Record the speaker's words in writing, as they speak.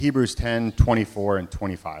Hebrews 10:24 and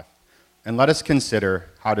 25. And let us consider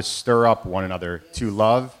how to stir up one another to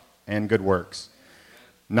love and good works,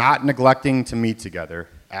 not neglecting to meet together,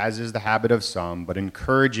 as is the habit of some, but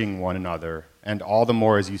encouraging one another, and all the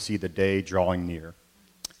more as you see the day drawing near.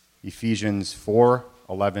 Ephesians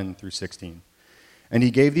 4:11 through 16. And he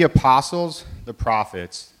gave the apostles, the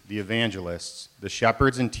prophets, the evangelists, the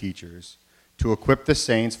shepherds and teachers to equip the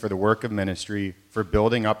saints for the work of ministry, for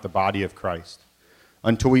building up the body of Christ,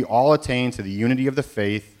 until we all attain to the unity of the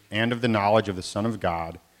faith and of the knowledge of the Son of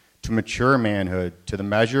God, to mature manhood, to the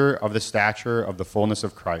measure of the stature of the fullness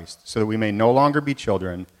of Christ, so that we may no longer be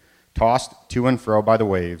children, tossed to and fro by the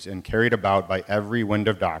waves, and carried about by every wind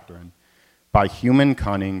of doctrine, by human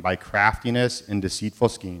cunning, by craftiness and deceitful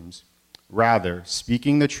schemes. Rather,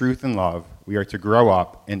 speaking the truth in love, we are to grow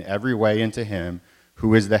up in every way into him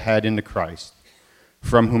who is the head, into Christ,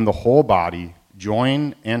 from whom the whole body,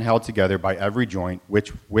 joined and held together by every joint,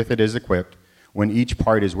 which with it is equipped, when each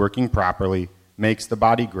part is working properly, makes the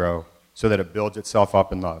body grow so that it builds itself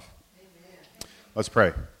up in love. Amen. Let's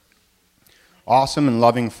pray. Awesome and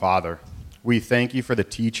loving Father, we thank you for the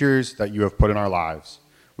teachers that you have put in our lives.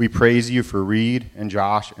 We praise you for Reed and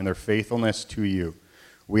Josh and their faithfulness to you.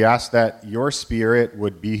 We ask that your Spirit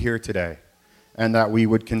would be here today and that we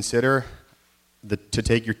would consider to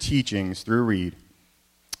take your teachings through Reed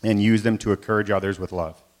and use them to encourage others with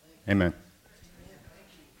love. Amen.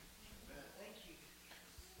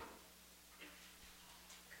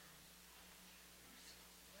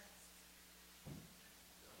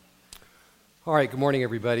 All right, good morning,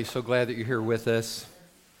 everybody. So glad that you're here with us.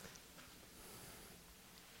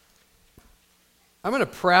 I'm going to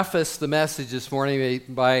preface the message this morning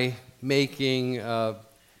by making a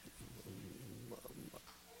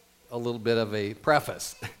little bit of a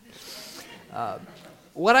preface.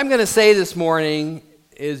 What I'm going to say this morning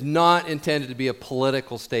is not intended to be a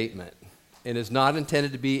political statement. It is not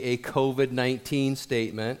intended to be a COVID-19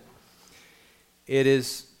 statement. It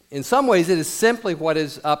is, in some ways, it is simply what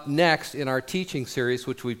is up next in our teaching series,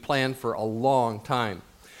 which we planned for a long time.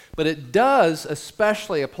 But it does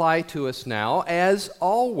especially apply to us now, as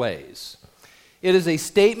always. It is a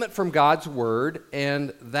statement from God's Word,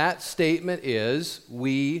 and that statement is,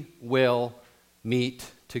 we will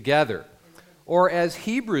meet together. Or as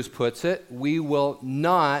Hebrews puts it, we will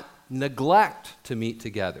not neglect to meet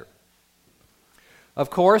together. Of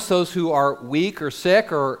course, those who are weak or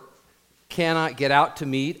sick or cannot get out to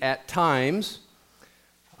meet at times,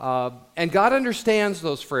 and God understands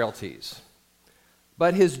those frailties.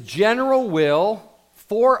 But his general will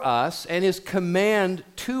for us and his command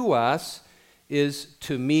to us is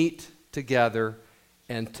to meet together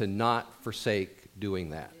and to not forsake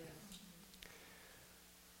doing that.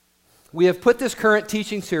 We have put this current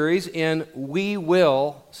teaching series in we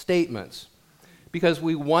will statements because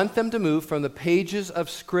we want them to move from the pages of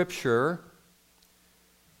Scripture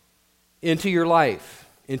into your life,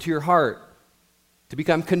 into your heart, to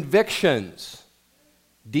become convictions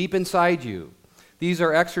deep inside you. These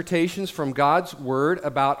are exhortations from God's Word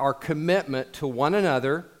about our commitment to one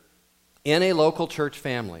another in a local church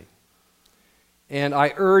family. And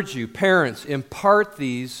I urge you, parents, impart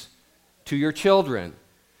these to your children.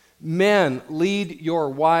 Men, lead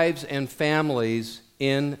your wives and families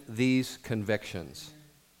in these convictions.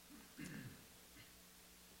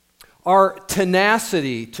 Our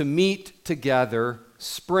tenacity to meet together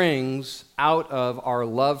springs out of our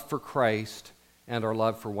love for Christ and our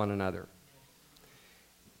love for one another.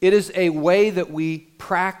 It is a way that we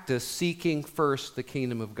practice seeking first the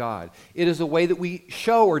kingdom of God. It is a way that we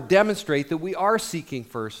show or demonstrate that we are seeking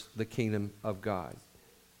first the kingdom of God.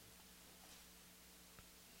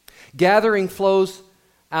 Gathering flows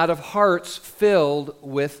out of hearts filled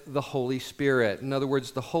with the Holy Spirit. In other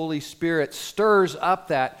words, the Holy Spirit stirs up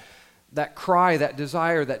that cry, that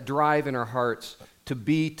desire, that drive in our hearts to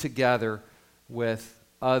be together with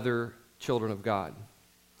other children of God.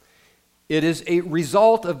 It is a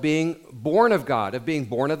result of being born of God, of being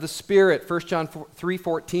born of the Spirit. 1 John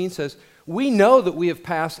 3:14 says, "We know that we have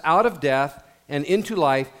passed out of death and into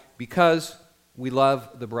life because we love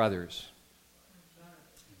the brothers."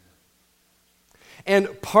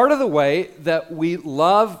 And part of the way that we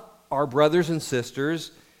love our brothers and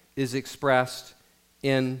sisters is expressed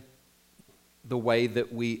in the way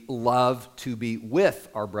that we love to be with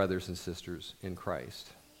our brothers and sisters in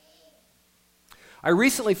Christ. I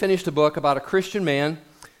recently finished a book about a Christian man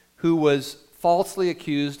who was falsely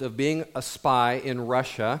accused of being a spy in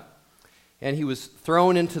Russia, and he was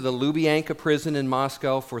thrown into the Lubyanka prison in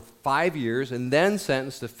Moscow for 5 years and then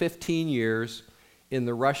sentenced to 15 years in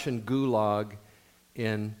the Russian Gulag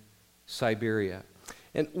in Siberia.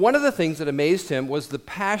 And one of the things that amazed him was the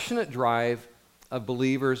passionate drive of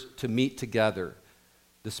believers to meet together,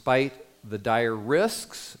 despite the dire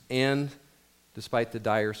risks and despite the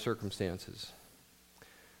dire circumstances.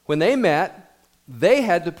 When they met, they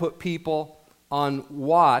had to put people on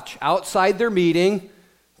watch outside their meeting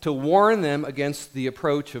to warn them against the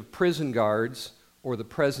approach of prison guards or the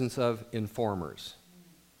presence of informers.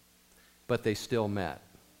 But they still met.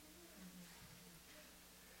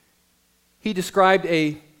 He described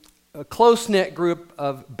a close-knit group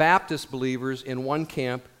of Baptist believers in one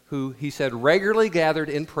camp who, he said, regularly gathered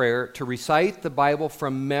in prayer to recite the Bible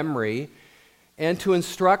from memory and to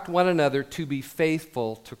instruct one another to be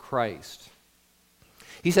faithful to Christ.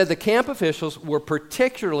 He said the camp officials were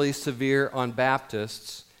particularly severe on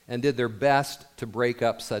Baptists and did their best to break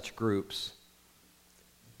up such groups,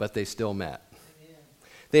 but they still met.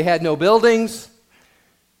 They had no buildings,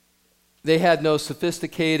 they had no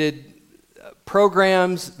sophisticated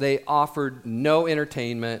programs, they offered no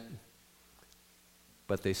entertainment,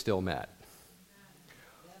 but they still met.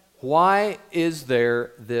 Why is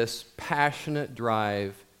there this passionate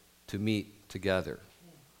drive to meet together?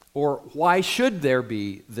 Or why should there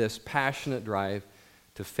be this passionate drive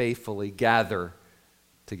to faithfully gather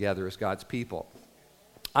together as God's people?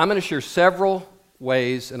 I'm going to share several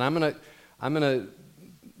ways, and I'm going to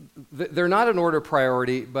they're not in order of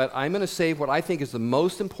priority, but I'm going to save what I think is the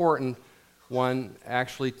most important one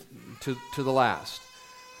actually to the last.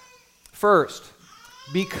 First,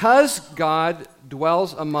 because God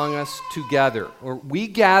dwells among us together, or we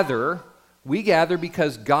gather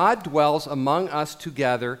because God dwells among us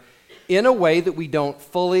together in a way that we don't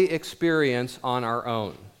fully experience on our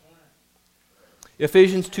own.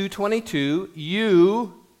 Ephesians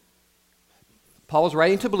 2:22, Paul is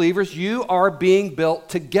writing to believers, you are being built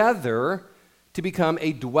together to become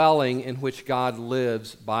a dwelling in which God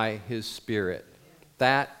lives by His Spirit.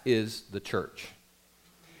 That is the church.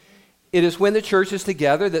 It is when the church is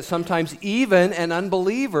together that sometimes even an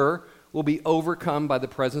unbeliever will be overcome by the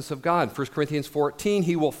presence of God. 1 Corinthians 14,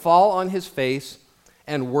 he will fall on his face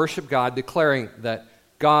and worship God, declaring that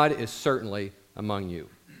God is certainly among you.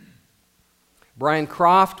 Brian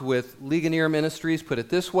Croft with Ligonier Ministries put it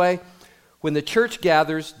this way: when the church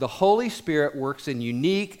gathers, the Holy Spirit works in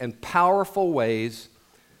unique and powerful ways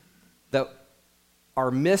that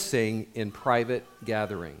are missing in private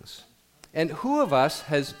gatherings. And who of us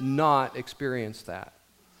has not experienced that?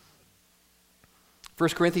 1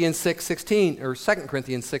 Corinthians 6:16, or 2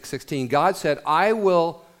 Corinthians 6:16, God said, I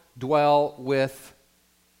will dwell with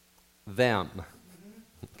them.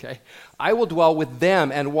 Okay? I will dwell with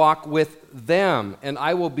them and walk with them, and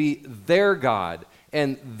I will be their God,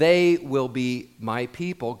 and they will be my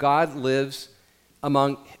people. God lives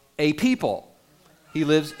among a people. He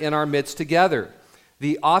lives in our midst together.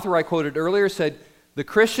 The author I quoted earlier said, the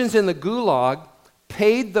Christians in the Gulag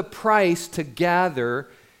paid the price to gather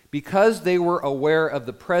because they were aware of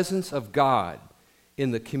the presence of God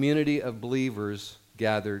in the community of believers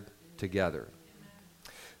gathered together.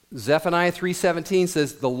 Zephaniah 3:17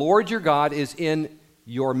 says, the Lord your God is in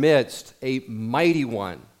your midst, a mighty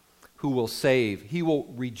one who will save. He will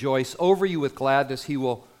rejoice over you with gladness. He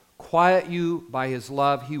will quiet you by his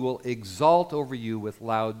love. He will exalt over you with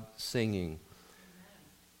loud singing.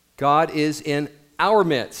 God is in our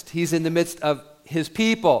midst. He's in the midst of his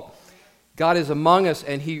people. God is among us,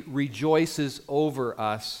 and he rejoices over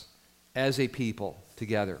us as a people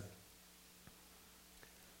together.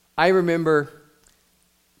 I remember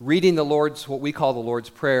reading what we call the Lord's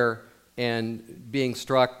Prayer, and being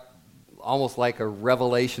struck almost like a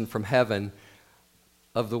revelation from heaven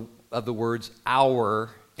of the words our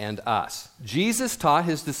and us. Jesus taught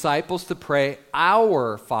his disciples to pray,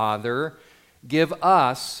 our Father, give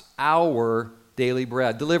us our daily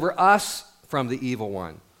bread. Deliver us from the evil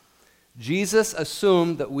one. Jesus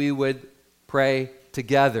assumed that we would pray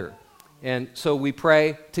together. And so we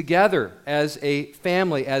pray together as a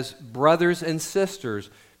family, as brothers and sisters,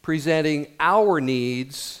 presenting our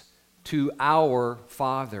needs to our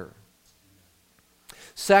Father.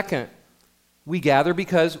 Second, we gather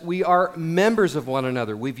because we are members of one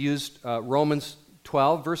another. We've used Romans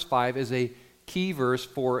 12, verse 5 as a key verse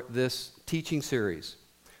for this teaching series.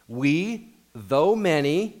 We, though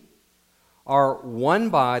many, are one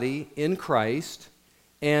body in Christ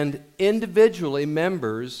and individually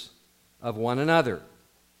members of one another.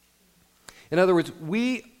 In other words,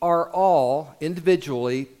 we are all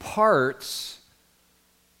individually parts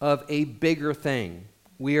of a bigger thing.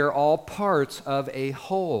 We are all parts of a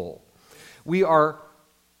whole. We are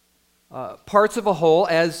parts of a whole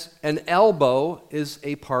as an elbow is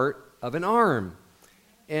a part of an arm.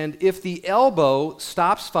 And if the elbow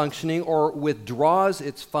stops functioning or withdraws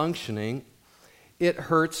its functioning, it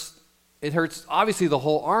hurts obviously the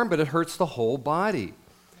whole arm, but it hurts the whole body.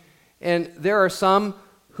 And there are some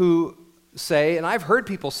who say, and I've heard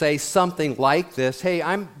people say something like this, hey,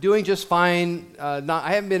 I'm doing just fine. I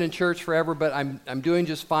haven't been in church forever, but I'm doing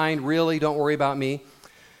just fine. Really, don't worry about me.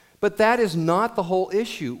 But that is not the whole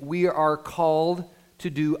issue. We are called to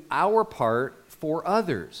do our part for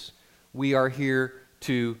others. We are here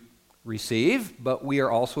to receive, but we are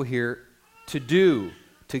also here to do,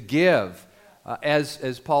 to give.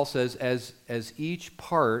 As Paul says, as each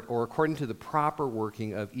part, or according to the proper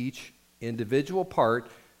working of each individual part,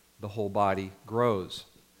 the whole body grows.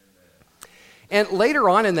 And later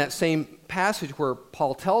on in that same passage where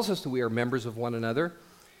Paul tells us that we are members of one another,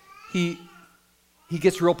 he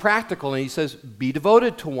gets real practical and he says, be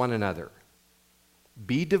devoted to one another.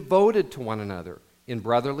 Be devoted to one another in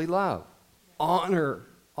brotherly love.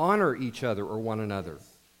 Honor each other or one another.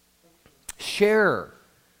 Share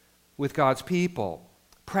with God's people.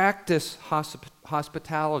 Practice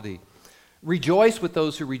hospitality. Rejoice with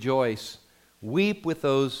those who rejoice. Weep with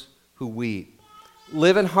those who weep.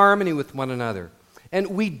 Live in harmony with one another. And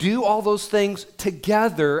we do all those things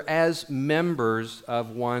together as members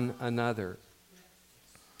of one another.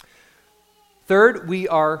 Third, we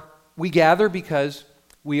gather because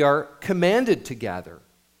we are commanded to gather.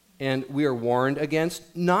 And we are warned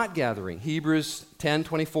against not gathering. Hebrews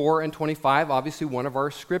 10:24 and 25, obviously one of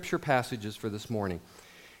our scripture passages for this morning.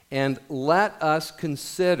 And let us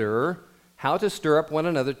consider how to stir up one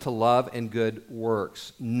another to love and good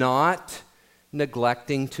works, not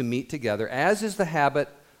neglecting to meet together, as is the habit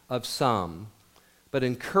of some, but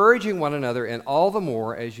encouraging one another, and all the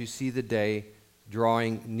more as you see the day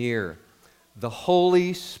drawing near. The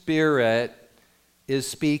Holy Spirit is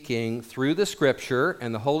speaking through the Scripture,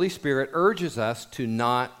 and the Holy Spirit urges us to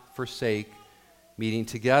not forsake meeting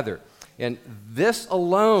together. And this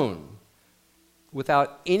alone,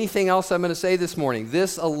 without anything else I'm going to say this morning,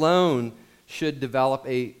 this alone should develop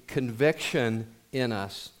a conviction in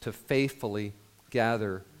us to faithfully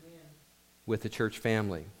gather with the church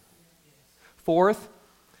family. Fourth,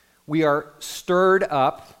 we are stirred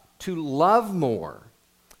up to love more,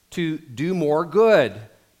 to do more good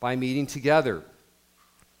by meeting together.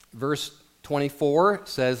 Verse 24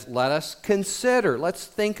 says, let us consider, let's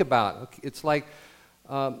think about. It's like,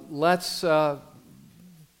 let's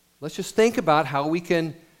just think about how we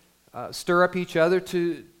can stir up each other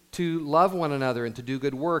to love one another and to do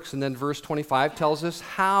good works. And then verse 25 tells us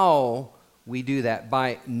how we do that,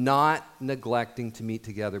 by not neglecting to meet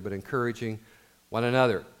together, but encouraging one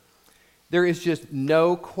another. There is just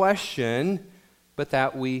no question but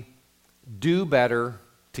that we do better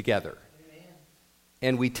together.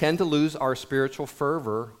 And we tend to lose our spiritual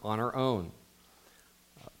fervor on our own.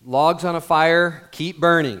 Logs on a fire keep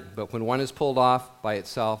burning, but when one is pulled off by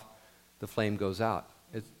itself, the flame goes out.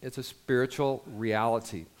 It's a spiritual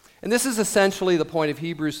reality. And this is essentially the point of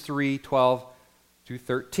Hebrews 3:12 through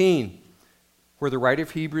 13, where the writer of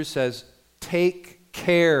Hebrews says, take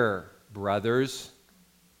care, brothers.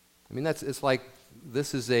 I mean, it's like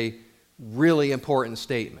this is a really important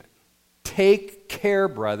statement. Take care,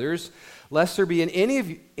 brothers, lest there be in any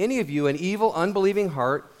of you an evil, unbelieving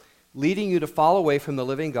heart, leading you to fall away from the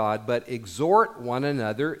living God, but exhort one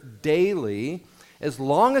another daily, as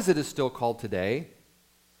long as it is still called today,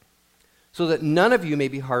 so that none of you may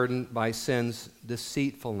be hardened by sin's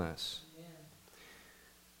deceitfulness. Amen.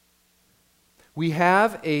 We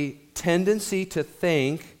have a tendency to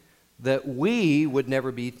think that we would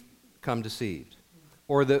never become deceived,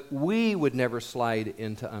 or that we would never slide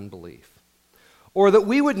into unbelief, or that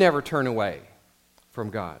we would never turn away from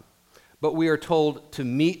God. But we are told to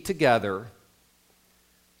meet together,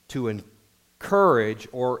 to encourage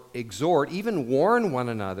or exhort, even warn one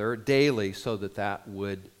another daily so that that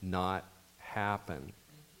would not happen.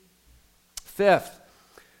 Fifth,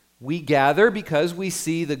 we gather because we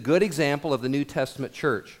see the good example of the New Testament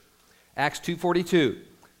church. Acts 2:42,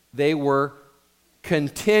 they were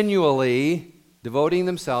continually devoting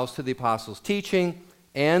themselves to the apostles' teaching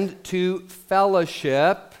and to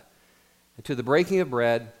fellowship, and to the breaking of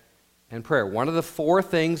bread and prayer. One of the four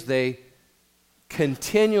things they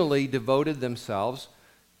continually devoted themselves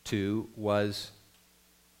to was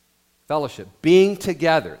fellowship, being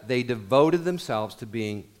together. They devoted themselves to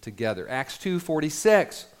being together. Acts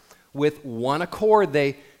 2:46, with one accord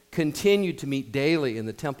they continued to meet daily in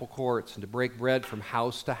the temple courts and to break bread from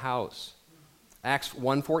house to house. Acts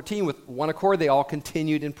 1:14, with one accord they all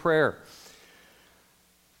continued in prayer.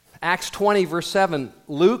 Acts 20, verse 7,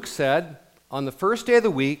 Luke said, on the first day of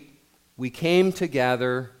the week, we came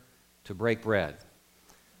together to break bread.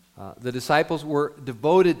 The disciples were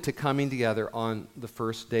devoted to coming together on the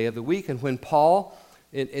first day of the week. And when Paul,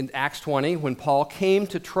 in Acts 20, when Paul came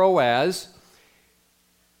to Troas,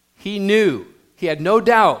 he knew, he had no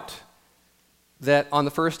doubt that on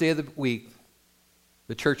the first day of the week,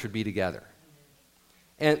 the church would be together.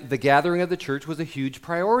 And the gathering of the church was a huge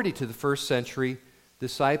priority to the first century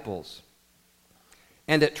disciples.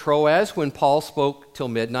 And at Troas, when Paul spoke till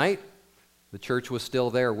midnight, the church was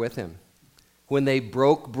still there with him. When they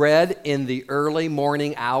broke bread in the early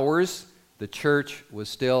morning hours, the church was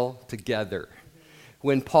still together.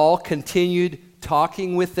 When Paul continued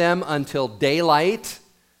talking with them until daylight,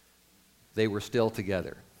 they were still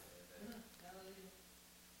together.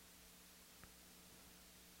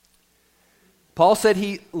 Paul said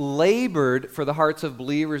he labored for the hearts of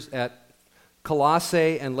believers at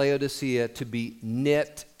Colossae and Laodicea to be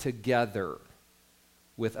knit together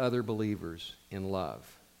with other believers in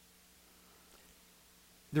love.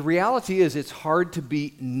 The reality is it's hard to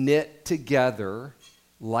be knit together,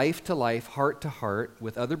 life to life, heart to heart,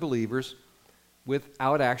 with other believers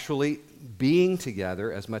without actually being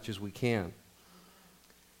together as much as we can.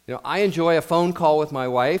 You know, I enjoy a phone call with my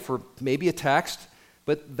wife or maybe a text,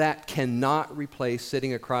 but that cannot replace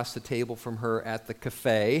sitting across the table from her at the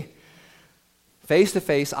cafe, face to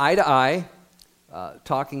face, eye to eye,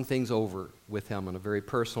 talking things over with him on a very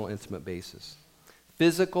personal, intimate basis.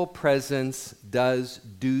 Physical presence does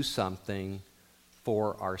do something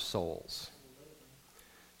for our souls.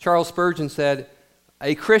 Charles Spurgeon said,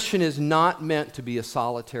 "A Christian is not meant to be a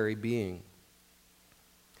solitary being."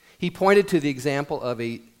 He pointed to the example of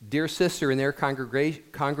a dear sister in their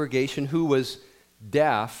congregation who was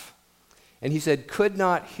deaf, and he said, could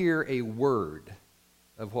not hear a word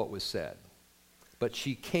of what was said. But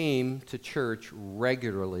she came to church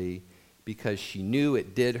regularly because she knew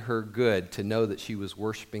it did her good to know that she was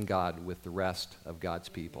worshiping God with the rest of God's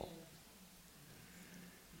people.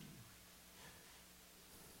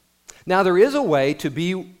 Now, there is a way to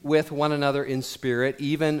be with one another in spirit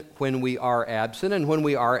even when we are absent, and when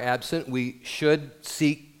we are absent, we should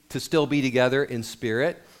seek to still be together in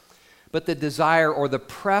spirit. But the desire or the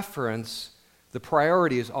preference, the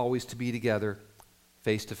priority is always to be together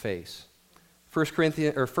face to face. 1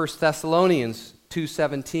 Thessalonians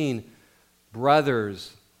 2:17,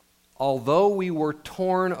 brothers, although we were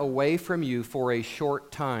torn away from you for a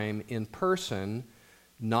short time in person,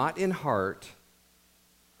 not in heart,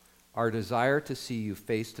 our desire to see you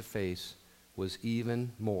face to face was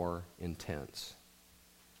even more intense.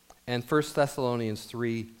 And 1 Thessalonians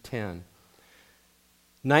 3:10,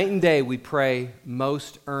 night and day we pray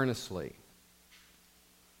most earnestly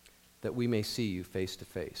that we may see you face to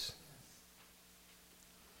face.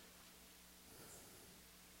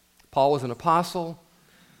 Paul was an apostle.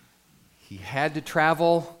 He had to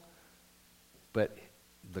travel, but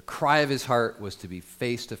the cry of his heart was to be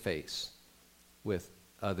face to face with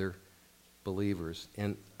other believers.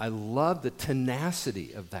 And I love the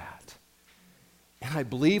tenacity of that. And I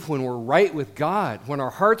believe when we're right with God, when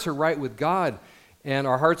our hearts are right with God, and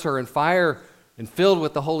our hearts are in fire and filled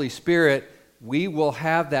with the Holy Spirit, we will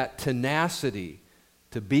have that tenacity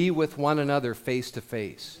to be with one another face to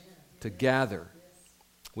face, to gather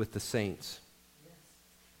with the saints.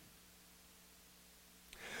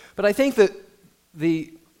 But I think that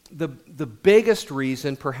the biggest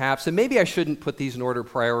reason, perhaps, and maybe I shouldn't put these in order of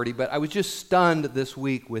priority, but I was just stunned this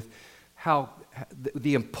week with how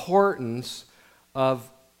the importance of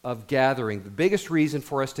gathering. The biggest reason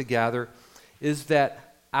for us to gather is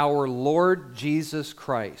that our Lord Jesus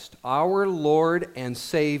Christ, our Lord and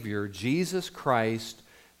Savior, Jesus Christ,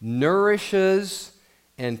 nourishes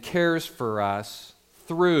and cares for us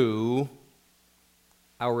through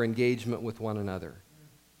our engagement with one another.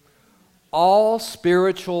 All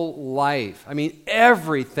spiritual life,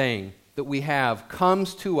 everything that we have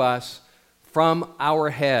comes to us from our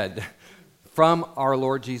head, from our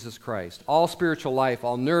Lord Jesus Christ. All spiritual life,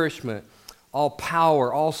 all nourishment, all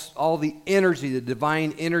power, all the energy, the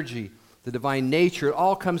divine nature, it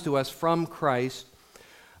all comes to us from Christ.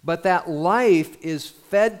 But that life is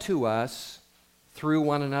fed to us through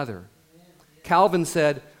one another. Calvin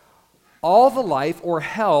said, all the life or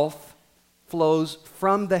health flows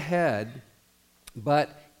from the head, but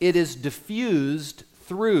it is diffused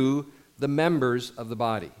through the members of the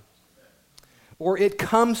body. Or it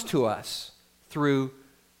comes to us through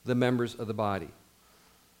the members of the body.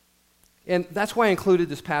 And that's why I included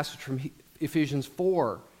this passage from Ephesians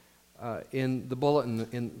 4 in the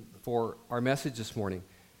bulletin for our message this morning.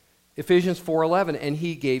 Ephesians 4:11, and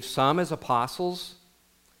he gave some as apostles.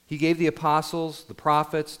 He gave the apostles, the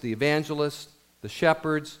prophets, the evangelists, the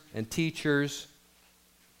shepherds, and teachers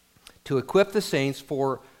to equip the saints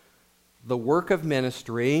for the work of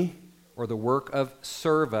ministry or the work of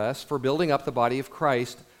service for building up the body of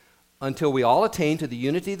Christ until we all attain to the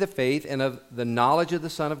unity of the faith and of the knowledge of the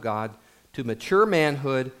Son of God, to mature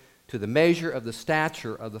manhood, to the measure of the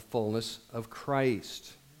stature of the fullness of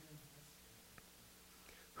Christ.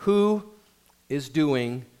 Who is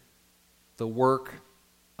doing the work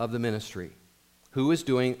of the ministry? Who is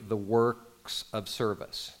doing the works of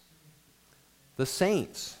service? The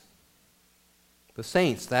saints. The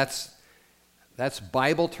saints. That's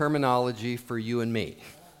Bible terminology for you and me.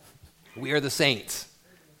 We are the saints.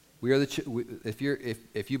 We are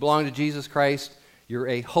if you belong to Jesus Christ, you're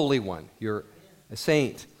a holy one. You're a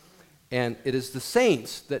saint. And it is the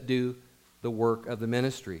saints that do the work of the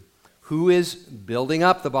ministry. Who is building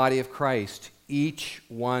up the body of Christ? Each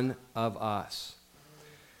one of us.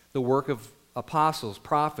 The work of apostles,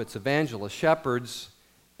 prophets, evangelists, shepherds,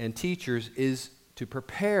 and teachers is to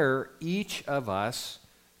prepare each of us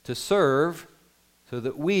to serve so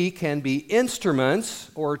that we can be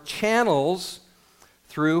instruments or channels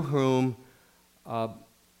through whom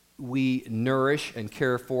we nourish and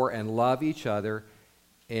care for and love each other,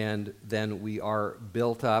 and then we are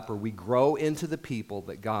built up or we grow into the people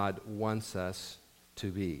that God wants us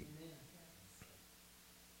to be.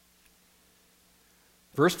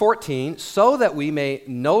 Verse 14, so that we may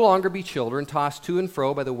no longer be children, tossed to and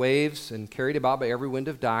fro by the waves and carried about by every wind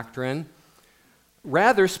of doctrine.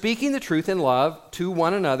 Rather, speaking the truth in love to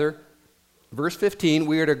one another, verse 15,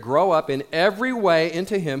 we are to grow up in every way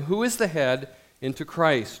into Him who is the head, into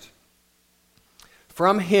Christ.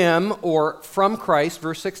 From Him, or from Christ,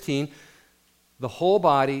 verse 16, the whole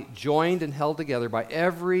body, joined and held together by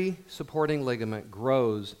every supporting ligament,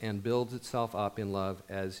 grows and builds itself up in love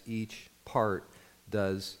as each part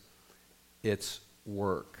does its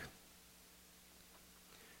work.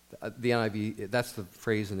 The NIV, that's the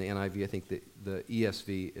phrase in the NIV. I think the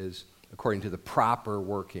ESV is according to the proper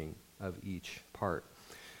working of each part.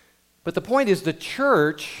 But the point is, the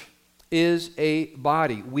church is a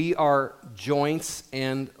body. We are joints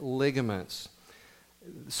and ligaments.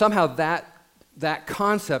 Somehow that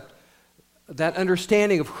concept, that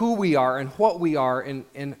understanding of who we are and what we are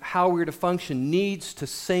and how we're to function needs to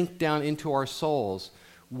sink down into our souls.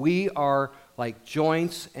 We are like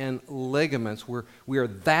joints and ligaments. We are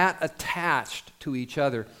that attached to each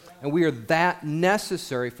other, and we are that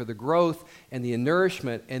necessary for the growth and the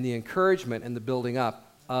nourishment and the encouragement and the building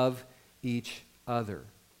up of each other.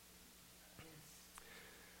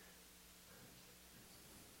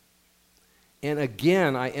 And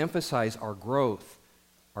again, I emphasize our growth,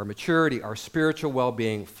 our maturity, our spiritual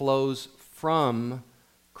well-being flows from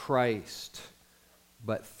Christ,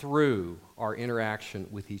 but through our interaction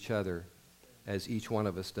with each other as each one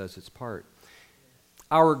of us does its part.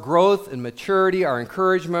 Our growth and maturity, our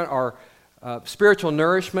encouragement, our spiritual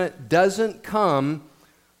nourishment doesn't come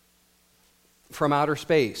from outer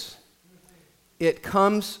space. It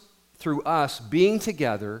comes through us being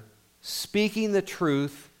together, speaking the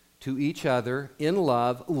truth to each other in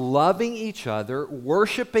love, loving each other,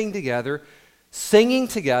 worshiping together, singing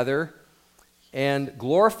together, and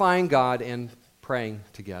glorifying God and praying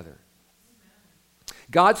together.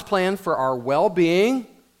 God's plan for our well-being,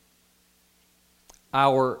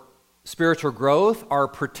 our spiritual growth, our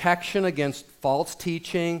protection against false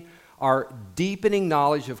teaching, our deepening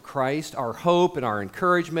knowledge of Christ, our hope and our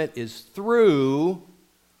encouragement is through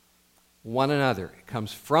one another. It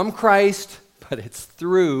comes from Christ, but it's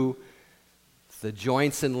through the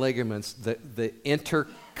joints and ligaments, the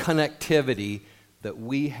interconnectivity that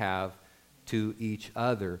we have to each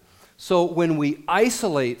other. So when we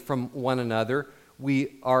isolate from one another,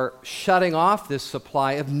 we are shutting off this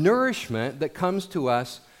supply of nourishment that comes to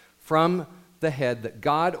us from the head that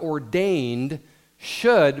God ordained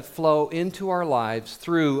should flow into our lives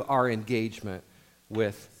through our engagement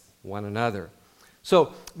with one another.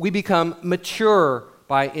 So we become mature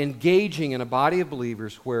by engaging in a body of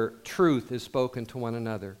believers where truth is spoken to one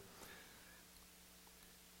another.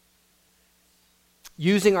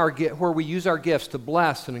 Where we use our gifts to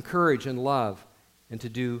bless and encourage and love and to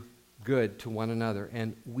do good to one another.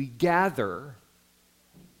 And we gather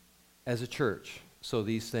as a church so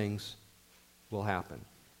these things will happen.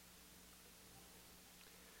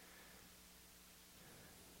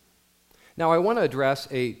 Now I want to address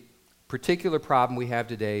a particular problem we have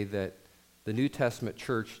today that the New Testament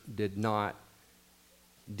church did not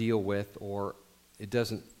deal with, or it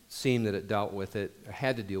doesn't seem that it dealt with it, or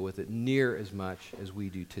had to deal with it near as much as we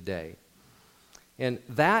do today. And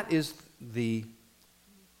that is the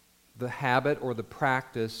habit or the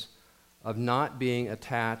practice of not being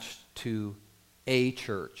attached to a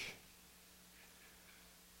church.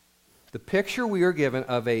 The picture we are given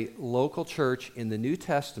of a local church in the New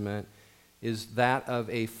Testament is that of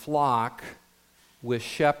a flock with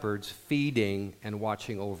shepherds feeding and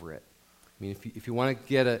watching over it. I mean, if you want to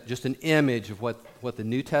get just an image of what the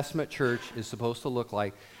New Testament church is supposed to look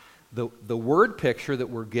like, the word picture that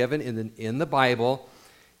we're given in the Bible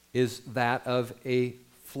is that of a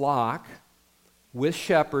flock with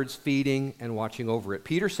shepherds feeding and watching over it.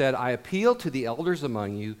 Peter said, I appeal to the elders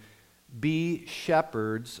among you, be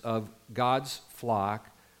shepherds of God's flock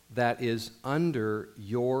that is under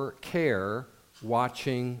your care,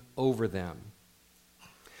 watching over them.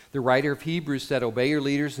 The writer of Hebrews said, obey your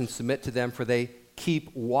leaders and submit to them, for they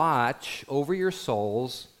keep watch over your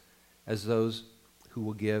souls as those who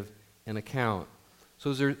will give an account.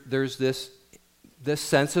 So there's this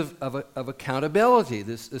sense of accountability,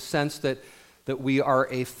 this sense that we are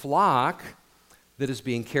a flock that is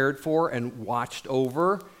being cared for and watched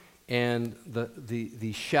over, and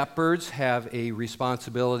the shepherds have a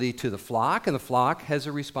responsibility to the flock, and the flock has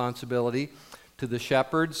a responsibility to the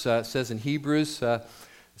shepherds. It says in Hebrews, it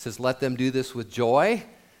says, let them do this with joy.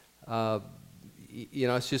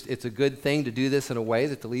 It's a good thing to do this in a way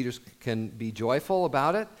that the leaders can be joyful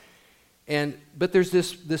about it. But there's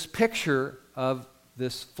this picture of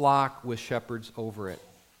this flock with shepherds over it.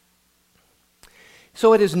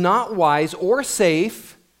 So it is not wise or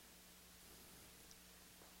safe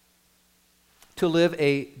to live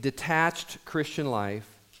a detached Christian life,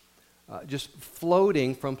 just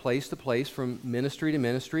floating from place to place, from ministry to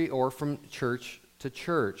ministry, or from church to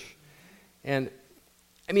church. And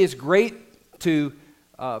I mean, it's great to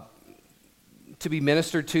be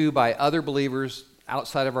ministered to by other believers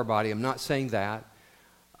outside of our body. I'm not saying that.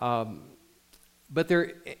 But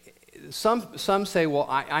some say, well,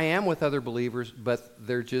 I am with other believers, but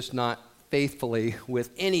they're just not faithfully with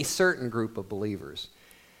any certain group of believers.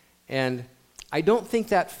 And I don't think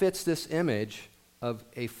that fits this image of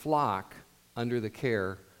a flock under the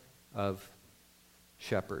care of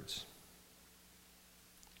shepherds.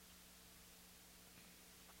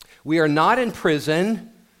 We are not in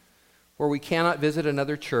prison where we cannot visit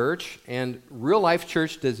another church, and real life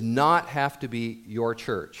church does not have to be your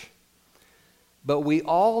church. But we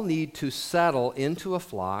all need to settle into a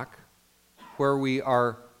flock where we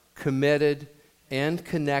are committed and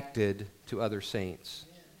connected to other saints,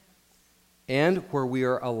 and where we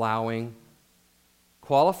are allowing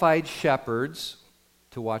qualified shepherds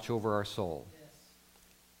to watch over our soul.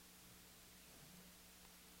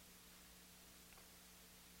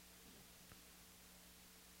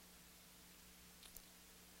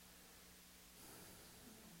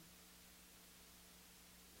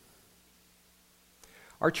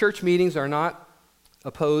 Our church meetings are not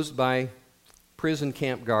opposed by prison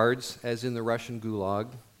camp guards, as in the Russian Gulag.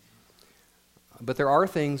 But there are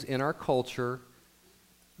things in our culture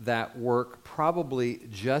that work probably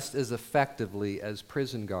just as effectively as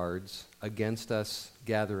prison guards against us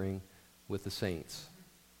gathering with the saints.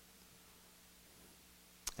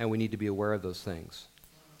 And we need to be aware of those things.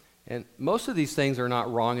 And most of these things are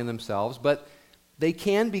not wrong in themselves, but they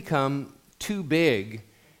can become too big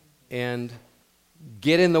and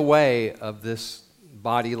get in the way of this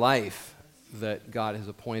body life that God has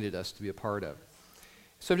appointed us to be a part of.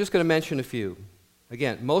 So I'm just going to mention a few.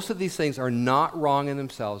 Again, most of these things are not wrong in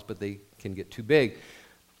themselves, but they can get too big.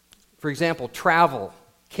 For example, travel,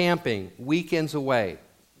 camping, weekends away,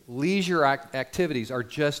 leisure activities are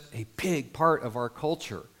just a big part of our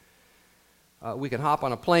culture. We can hop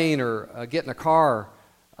on a plane or get in a car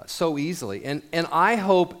so easily. And I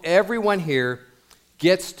hope everyone here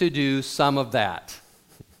gets to do some of that.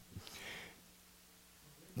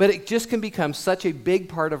 But it just can become such a big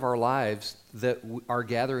part of our lives that our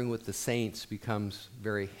gathering with the saints becomes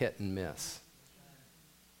very hit and miss.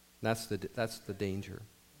 That's the danger.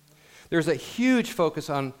 There's a huge focus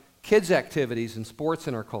on kids' activities and sports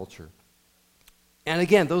in our culture. And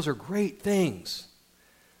again, those are great things.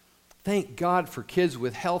 Thank God for kids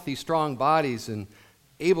with healthy, strong bodies and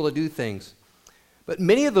able to do things. But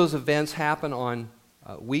many of those events happen on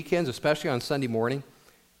weekends, especially on Sunday morning.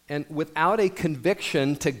 And without a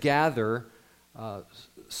conviction to gather,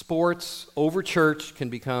 sports over church can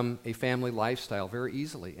become a family lifestyle very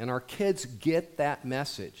easily. And our kids get that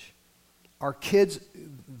message. Our kids,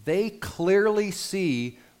 they clearly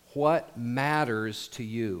see what matters to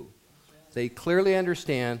you. They clearly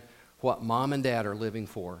understand what mom and dad are living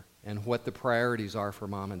for and what the priorities are for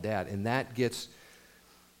mom and dad. And that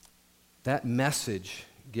message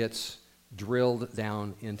gets drilled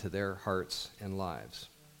down into their hearts and lives.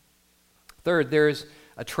 Third, there's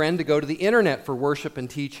a trend to go to the internet for worship and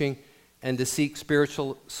teaching and to seek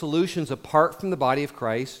spiritual solutions apart from the body of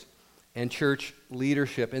Christ and church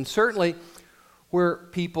leadership. And certainly where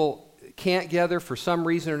people can't gather for some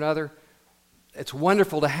reason or another, it's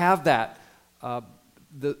wonderful to have that,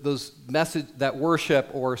 those that worship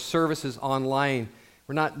or services online.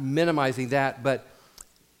 We're not minimizing that, but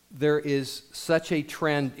there is such a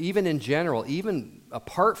trend, even in general, even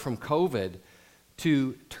apart from COVID,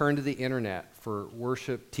 to turn to the internet for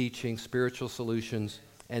worship, teaching, spiritual solutions,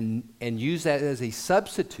 and use that as a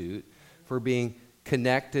substitute for being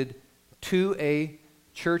connected to a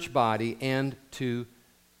church body and to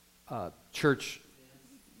church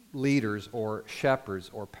leaders or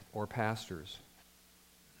shepherds or pastors.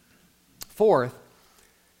 Fourth,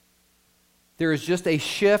 there is just a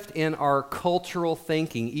shift in our cultural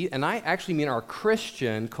thinking, and I actually mean our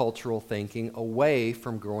Christian cultural thinking, away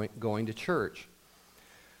from going to church.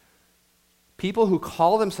 People who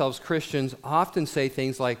call themselves Christians often say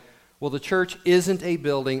things like, well, the church isn't a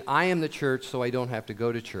building, I am the church, so I don't have to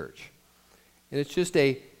go to church. And it's just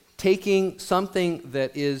taking something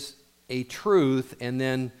that is a truth and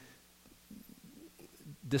then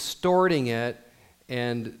distorting it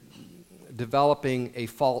and developing a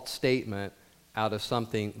false statement out of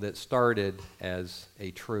something that started as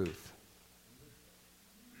a truth.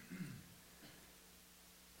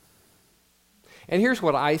 And here's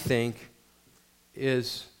what I think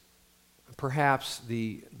is perhaps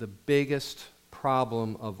the biggest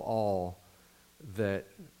problem of all that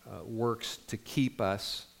works to keep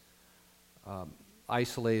us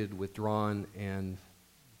isolated, withdrawn, and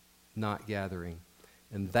not gathering.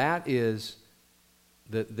 And that is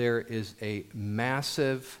that there is a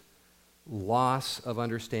massive loss of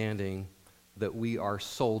understanding that we are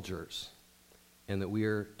soldiers and that we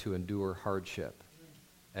are to endure hardship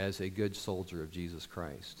as a good soldier of Jesus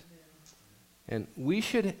Christ. And we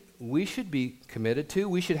should be committed to,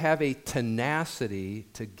 we should have a tenacity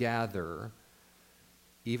to gather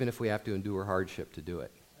even if we have to endure hardship to do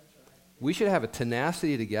it. We should have a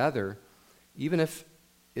tenacity to gather even if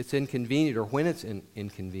it's inconvenient or when it's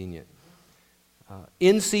inconvenient.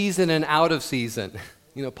 In season and out of season.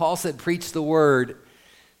 You know, Paul said, preach the word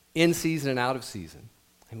in season and out of season.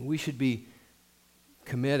 And we should be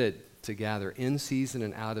committed to gather in season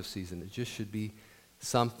and out of season. It just should be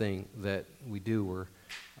something that we do.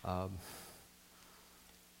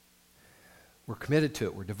 We're committed to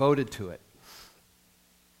it. We're devoted to it.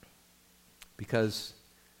 Because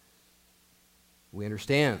we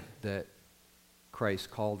understand that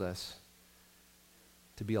Christ called us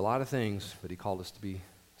to be a lot of things, but he called us to be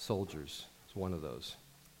soldiers. It's one of those.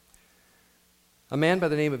 A man by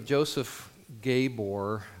the name of Joseph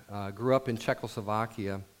Gabor grew up in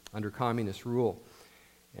Czechoslovakia under communist rule.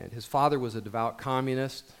 And his father was a devout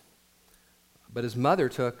communist, but his mother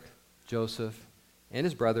took Joseph and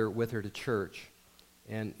his brother with her to church.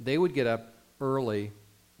 And they would get up early,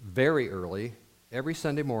 very early, every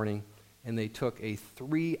Sunday morning, and they took a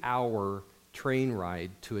 3-hour train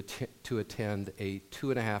ride to attend a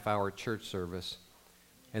 2.5-hour church service,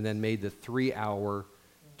 and then made the 3-hour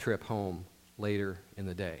trip home later in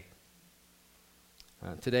the day.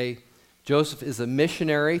 Today, Joseph is a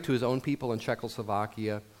missionary to his own people in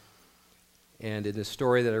Czechoslovakia, and in the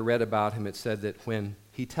story that I read about him, it said that when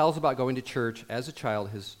he tells about going to church as a child,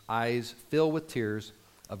 his eyes fill with tears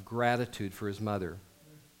of gratitude for his mother,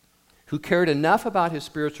 who cared enough about his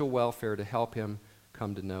spiritual welfare to help him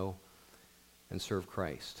come to know and serve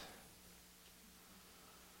Christ.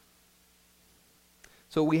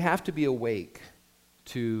 So we have to be awake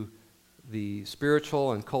to the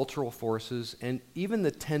spiritual and cultural forces and even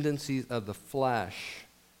the tendencies of the flesh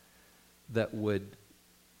that would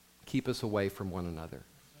keep us away from one another,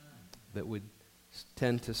 that would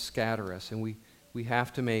tend to scatter us. And we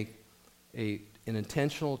have to make an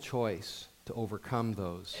intentional choice to overcome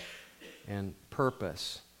those and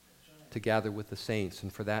purpose to gather with the saints,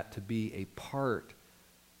 and for that to be a part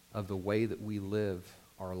of the way that we live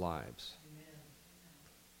our lives.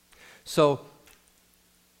 So,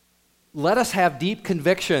 let us have deep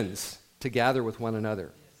convictions to gather with one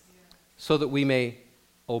another so that we may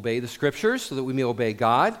obey the Scriptures, so that we may obey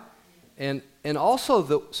God, and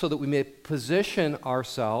also so that we may position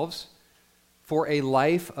ourselves for a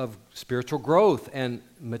life of spiritual growth and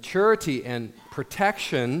maturity and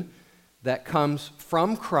protection that comes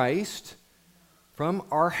from Christ, from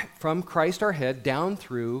Christ our head, down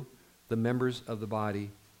through the members of the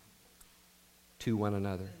body to one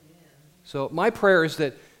another. So my prayer is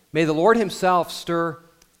that may the Lord himself stir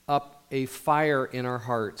up a fire in our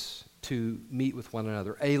hearts to meet with one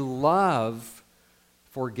another, a love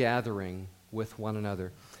for gathering with one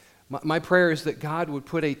another. My prayer is that God would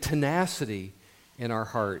put a tenacity in our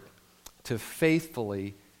heart to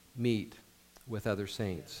faithfully meet with other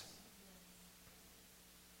saints.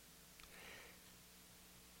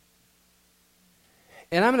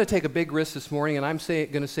 And I'm going to take a big risk this morning, and I'm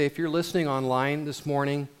going to say if you're listening online this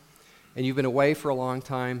morning and you've been away for a long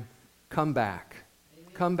time, come back.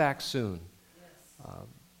 Amen. Come back soon. Yes.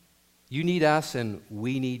 You need us, and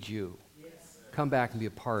we need you. Yes. Come back and be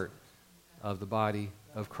a part of the body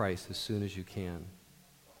of Christ as soon as you can.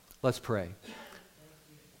 Let's pray.